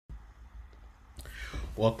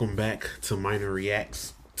Welcome back to Minor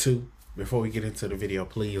Reacts 2. Before we get into the video,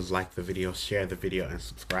 please like the video, share the video, and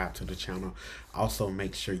subscribe to the channel. Also,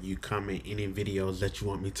 make sure you comment any videos that you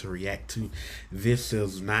want me to react to. This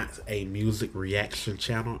is not a music reaction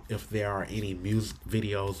channel. If there are any music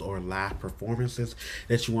videos or live performances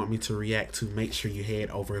that you want me to react to, make sure you head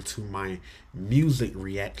over to my music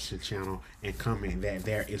reaction channel and comment that.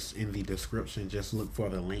 There is in the description. Just look for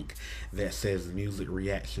the link that says music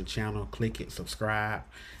reaction channel, click it, subscribe,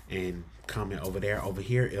 and comment over there. Over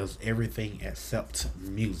here is everything except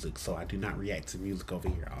music, so I do not react to music over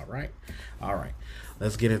here. All right,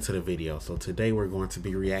 let's get into the video. So today we're going to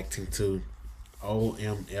be reacting to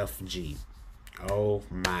OMFG. Oh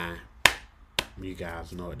my, you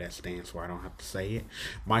guys know what that stands for. I don't have to say it.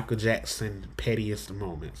 Michael Jackson pettiest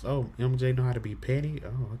moments. Oh, MJ know how to be petty.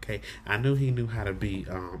 Oh, okay. I knew he knew how to be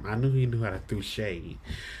I knew he knew how to throw shade,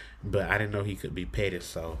 but I didn't know he could be petty.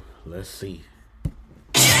 So let's see.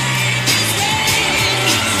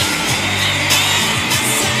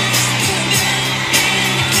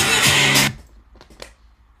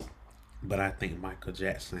 But I think Michael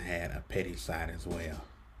Jackson had a petty side as well,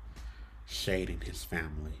 shading his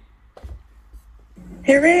family.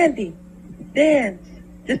 Hey Randy, dance.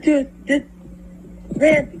 Just do it. Just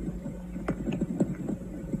Randy.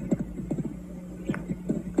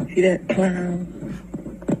 See that clown?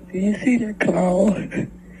 Do you see that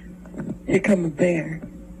clown? Here come a bear.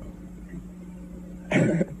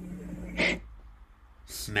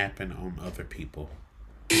 Snapping on other people.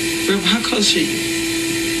 Bro, how close are you?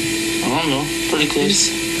 I don't know. Pretty close.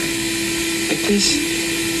 Like this?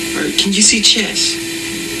 Or can you see chest?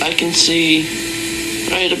 I can see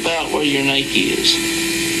right about where your Nike is.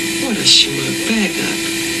 What a schmuck. Back up.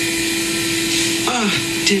 Ah,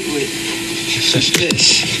 dipwit. That's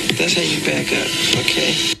this. That's how you back up,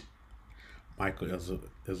 okay? Michael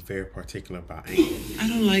is very particular about angle. I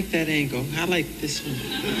don't like that angle. I like this one. Me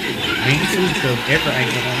too, because every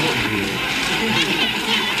angle I look good.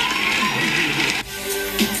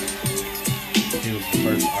 He was the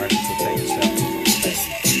first artist to take a selfie.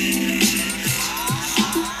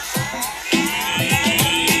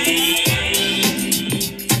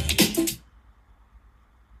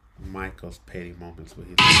 Michael's petty moments with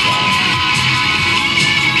his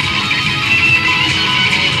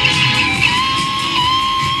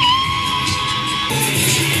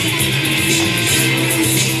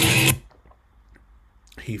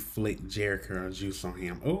He flicked Jericho juice on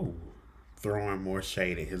him. Oh, throwing more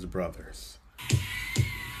shade at his brothers.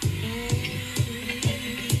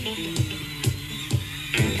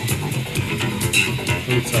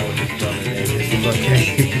 Who told his brother that this is okay?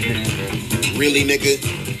 Really, nigga?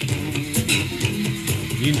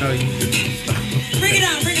 You know you should stop. Bring it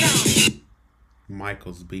on, bring it on.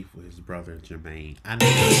 Michael's beef with his brother Jermaine. I know.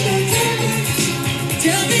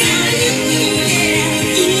 Tell me how you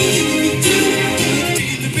do.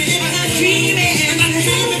 I'm not dreaming. I'm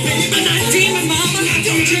not dreaming, mama. I'm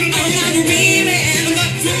not dreaming.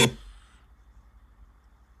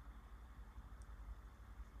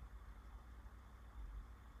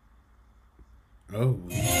 Oh.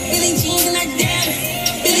 Billie Jean and I dab.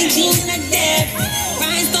 Billie Jean and I dab.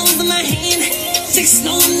 Rhinestones in my hand. 6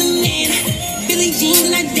 snow in the man. Billie Jean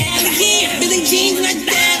and I dab again. Billie Jean and I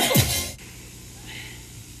dab.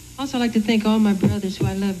 Also, I'd like to thank all my brothers who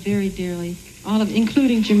I love very dearly,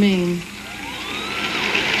 including Jermaine.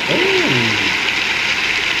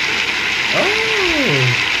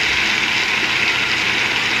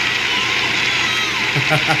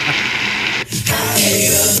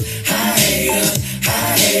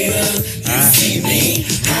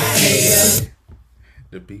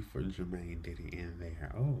 The beef for Jermaine didn't end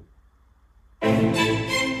there. Oh.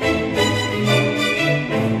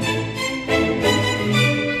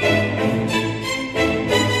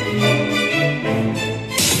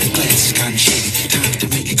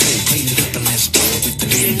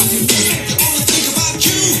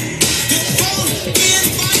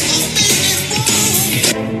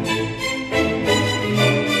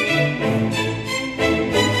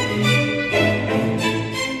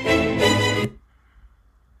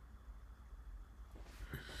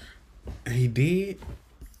 He did.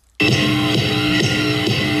 I'd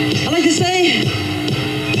like to say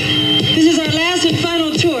this is our last and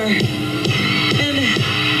final tour, and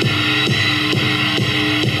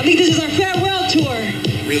I think this is our farewell tour.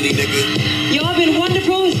 Really, nigga? Y'all been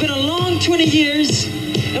wonderful. It's been a long 20 years,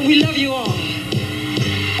 and we love you all.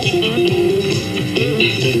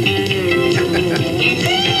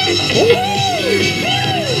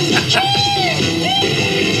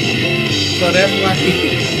 So that's why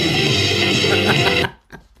he...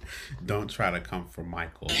 Don't try try to come for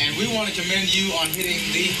Michael. And we want to commend you on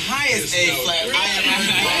hitting the highest A flat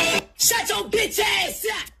I ever. Shut your bitch ass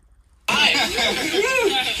up!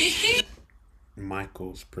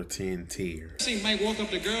 Michael's pretend tears. I see Mike walk up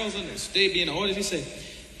to girls on the stage being the audience. He say,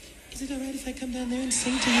 "Is it alright if I come down there and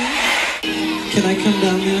sing to you? Can I come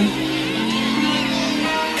down there?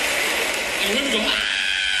 And women go, ah!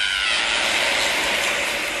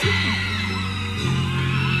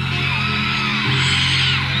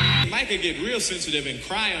 Mike could get real sensitive and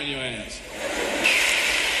cry on your ass.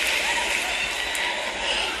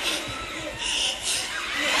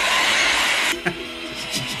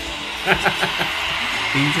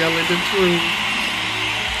 He's telling the truth.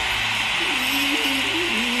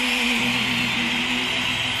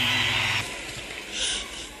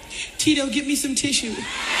 Tito, get me some tissue.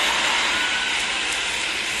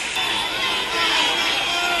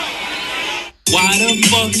 Why the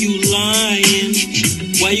fuck you lying?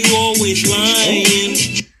 Why you always lying?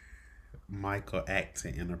 Michael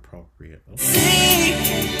acting inappropriate. Oh. Say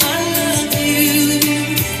I love you,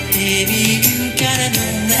 baby. You gotta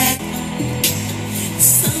know that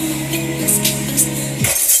something is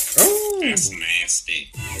That's nasty.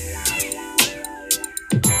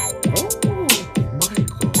 Oh,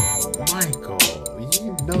 Michael,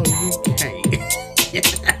 you know you can't.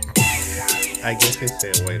 I guess he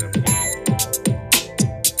said, wait a minute.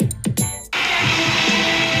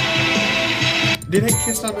 Did they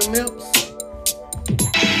kiss on the lips?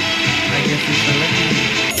 I guess he's selecting.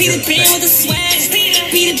 Peter Pan with the swag,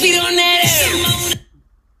 Peter on that ass.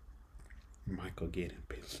 Michael getting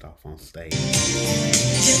pissed off on stage. You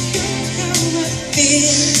know how I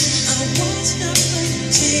feel. I won't stop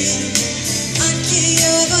until I hear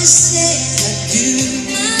your voice say I do.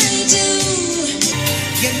 I do.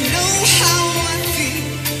 You know how I feel.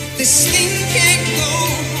 This thing can't go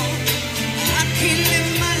on. I can't live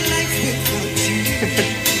my life without you.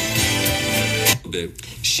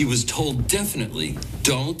 She was told definitely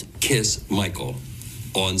don't kiss Michael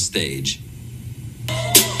on stage.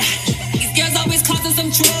 These girls always causing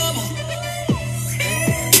some trouble.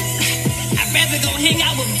 I'd rather go hang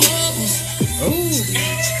out with bubbles. Oh.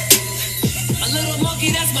 A little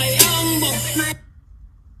monkey, that's my young boy.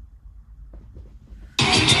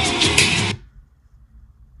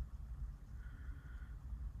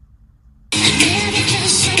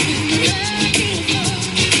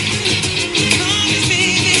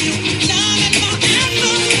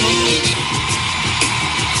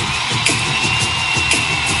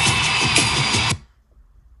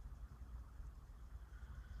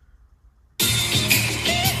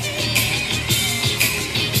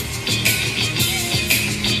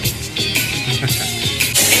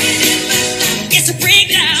 It's a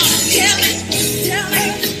breakdown. Tell me.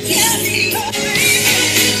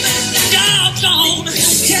 Doggone.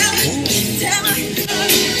 Tell me.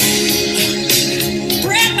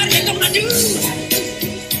 Brad, what are you gonna do?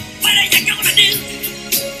 What are you gonna do?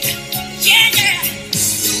 Yeah.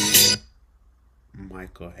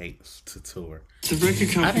 Michael hates to tour. The record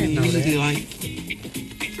I company didn't know usually that.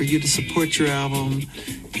 like for you to support your album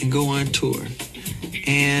and go on tour.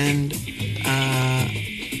 And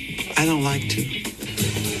I don't like to.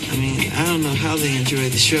 I mean, I don't know how they enjoy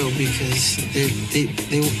the show because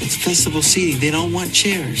it's festival seating. They don't want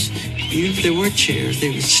chairs. Even if there were chairs, they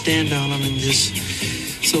would stand on them and just.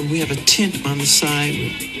 So we have a tent on the side.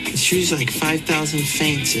 It's usually like 5,000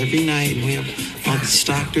 faints every night, and we have all the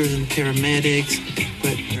doctors and paramedics.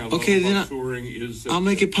 But okay, then I'll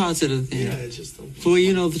make it positive then. Yeah, it's just. Boy,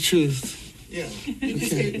 you know the truth. Yeah.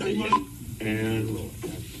 Okay. And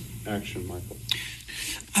action, Michael.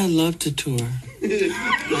 I love to tour. This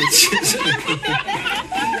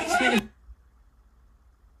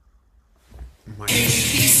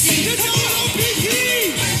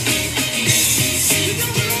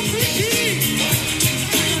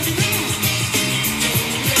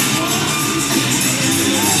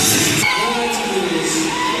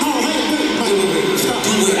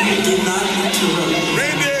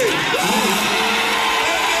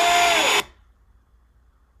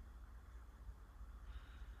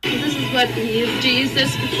is what you use. Do you use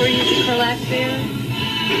this before you use the Colac beer?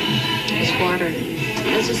 It's water.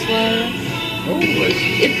 It's just water. Oh,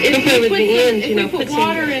 If we put the ends, you know, put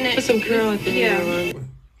water in it. Put some curl at the end.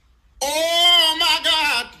 Oh my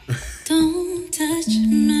God! Don't touch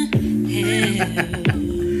my hair.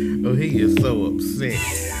 oh, he is so upset.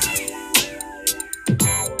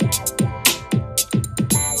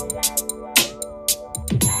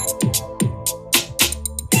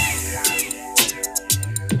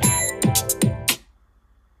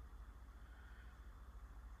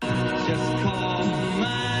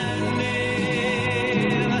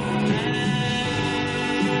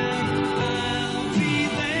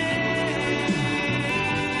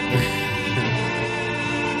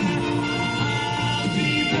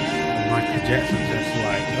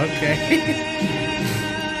 Okay.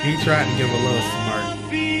 He tried to give a little smirk.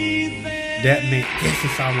 That meant guess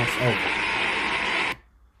it's almost over.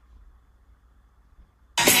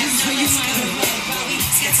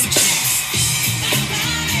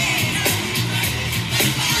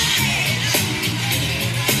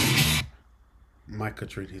 Michael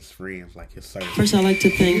treat his friends like his servants. First, I'd like to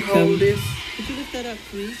thank. Hold this. Could you lift that up,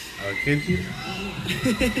 please? Could you?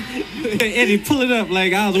 Eddie, pull it up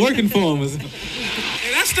like I was working for him. And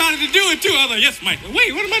I started to do it too. I was like, yes, Michael.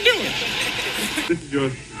 Wait, what am I doing? This is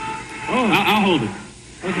yours. Oh, I'll hold it.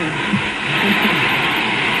 Okay.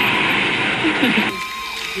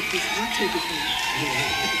 I'll take it for you.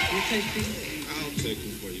 I'll take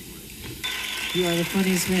it for you, Mike. You are the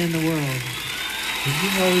funniest man in the world. Did you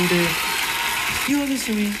hold this? You hold this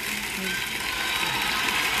for me.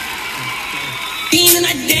 Jeans and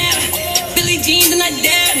I dab, Billy Jeans and I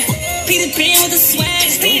dab, Peter Pan with a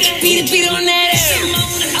swag, Peter on that ass.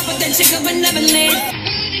 I put that chick up in Neverland.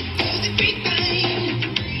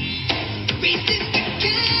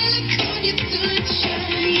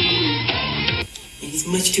 He's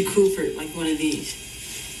much too cool for like one of these.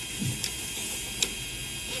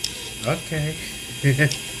 Okay.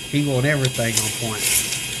 He want everything on point.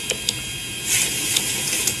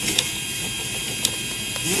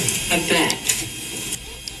 Like that.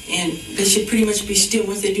 And they should pretty much be still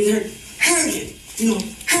once they do their hurt it. You know,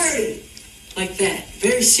 hurt it. Like that.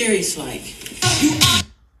 Very serious like.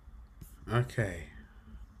 Okay.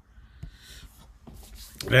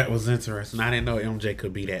 That was interesting. I didn't know MJ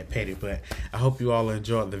could be that petty, but I hope you all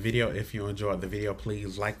enjoyed the video. If you enjoyed the video,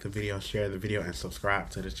 please like the video, share the video, and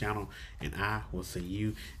subscribe to the channel. And I will see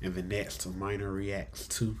you in the next Minor Reacts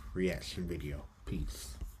 2 reaction video.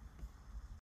 Peace.